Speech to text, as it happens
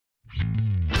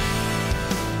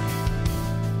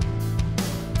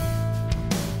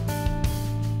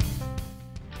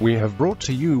we have brought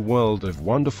to you a world of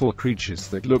wonderful creatures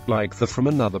that look like they're from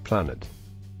another planet.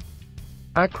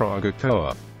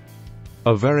 Acraga,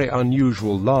 a very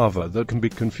unusual larva that can be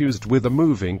confused with a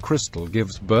moving crystal,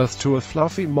 gives birth to a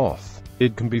fluffy moth.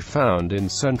 It can be found in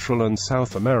Central and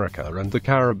South America and the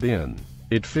Caribbean.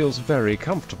 It feels very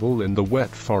comfortable in the wet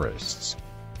forests.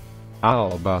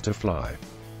 Owl butterfly.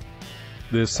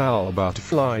 This owl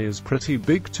butterfly is pretty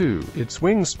big too. Its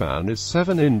wingspan is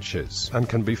 7 inches, and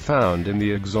can be found in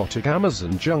the exotic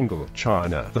Amazon jungle,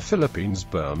 China, the Philippines,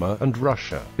 Burma, and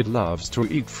Russia. It loves to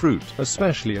eat fruit,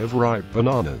 especially of ripe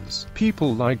bananas.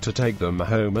 People like to take them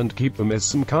home and keep them as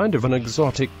some kind of an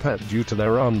exotic pet due to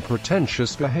their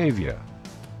unpretentious behavior.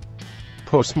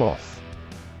 Puss moth.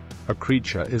 A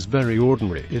creature is very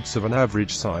ordinary. It's of an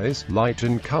average size, light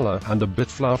in color, and a bit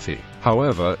fluffy.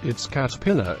 However, its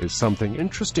caterpillar is something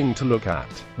interesting to look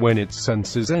at. When it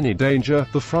senses any danger,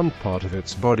 the front part of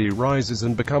its body rises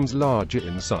and becomes larger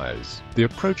in size. The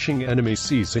approaching enemy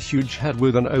sees a huge head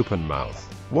with an open mouth.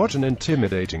 What an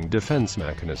intimidating defense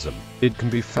mechanism. It can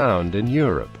be found in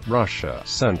Europe, Russia,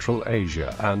 Central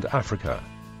Asia, and Africa.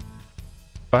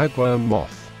 Bagworm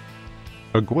moth.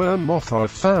 Agworm moth are a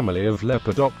family of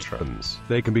lepidopterans.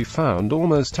 They can be found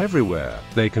almost everywhere.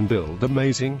 They can build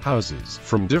amazing houses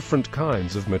from different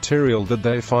kinds of material that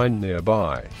they find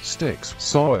nearby: sticks,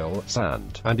 soil,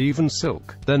 sand, and even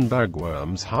silk. Then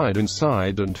bagworms hide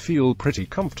inside and feel pretty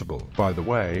comfortable. By the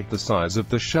way, the size of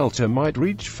the shelter might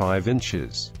reach 5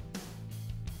 inches.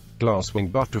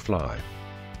 Glasswing butterfly.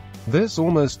 This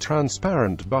almost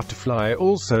transparent butterfly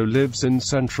also lives in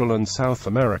Central and South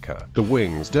America. The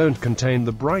wings don't contain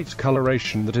the bright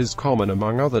coloration that is common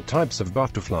among other types of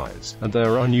butterflies, and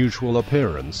their unusual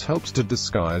appearance helps to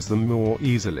disguise them more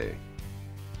easily.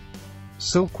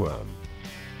 Silkworm.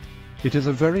 It is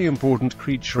a very important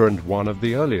creature and one of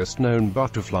the earliest known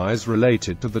butterflies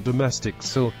related to the domestic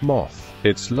silk moth.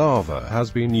 Its larva has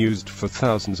been used for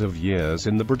thousands of years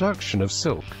in the production of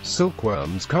silk.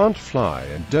 Silkworms can't fly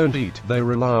and don't eat. They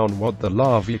rely on what the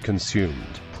larvae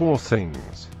consumed. Poor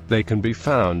things. They can be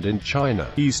found in China,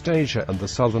 East Asia, and the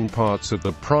southern parts of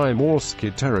the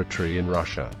Primorsky territory in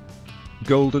Russia.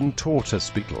 Golden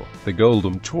tortoise beetle. The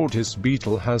golden tortoise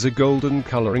beetle has a golden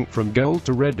coloring from gold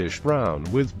to reddish brown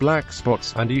with black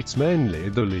spots, and eats mainly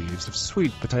the leaves of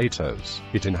sweet potatoes.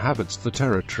 It inhabits the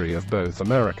territory of both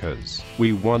Americas.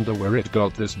 We wonder where it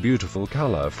got this beautiful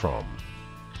color from.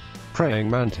 Praying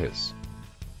mantis.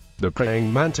 The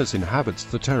praying mantis inhabits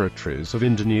the territories of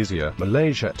Indonesia,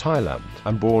 Malaysia, Thailand,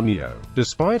 and Borneo.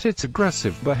 Despite its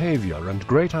aggressive behavior and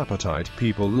great appetite,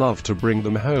 people love to bring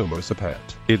them home as a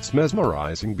pet. Its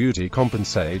mesmerizing beauty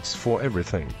compensates for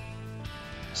everything.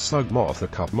 Slug moth. A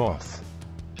cup moth.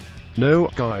 No,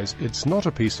 guys, it's not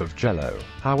a piece of jello.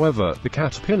 However, the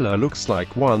caterpillar looks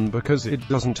like one because it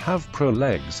doesn't have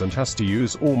legs and has to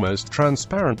use almost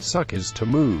transparent suckers to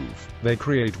move. They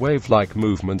create wave-like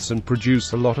movements and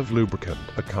produce a lot of lubricant,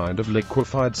 a kind of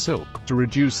liquefied silk, to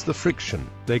reduce the friction.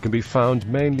 They can be found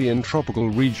mainly in tropical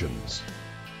regions.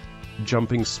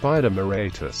 Jumping spider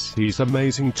Miratus. He's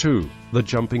amazing too. The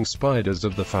jumping spiders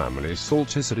of the family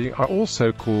Salticidae are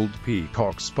also called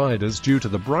peacock spiders due to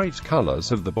the bright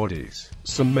colors of the bodies.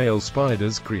 Some male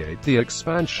spiders create the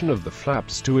expansion of the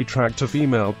flaps to attract a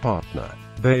female partner.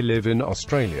 They live in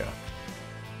Australia.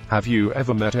 Have you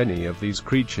ever met any of these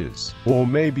creatures? Or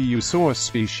maybe you saw a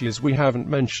species we haven't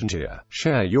mentioned here.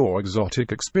 Share your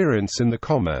exotic experience in the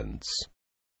comments.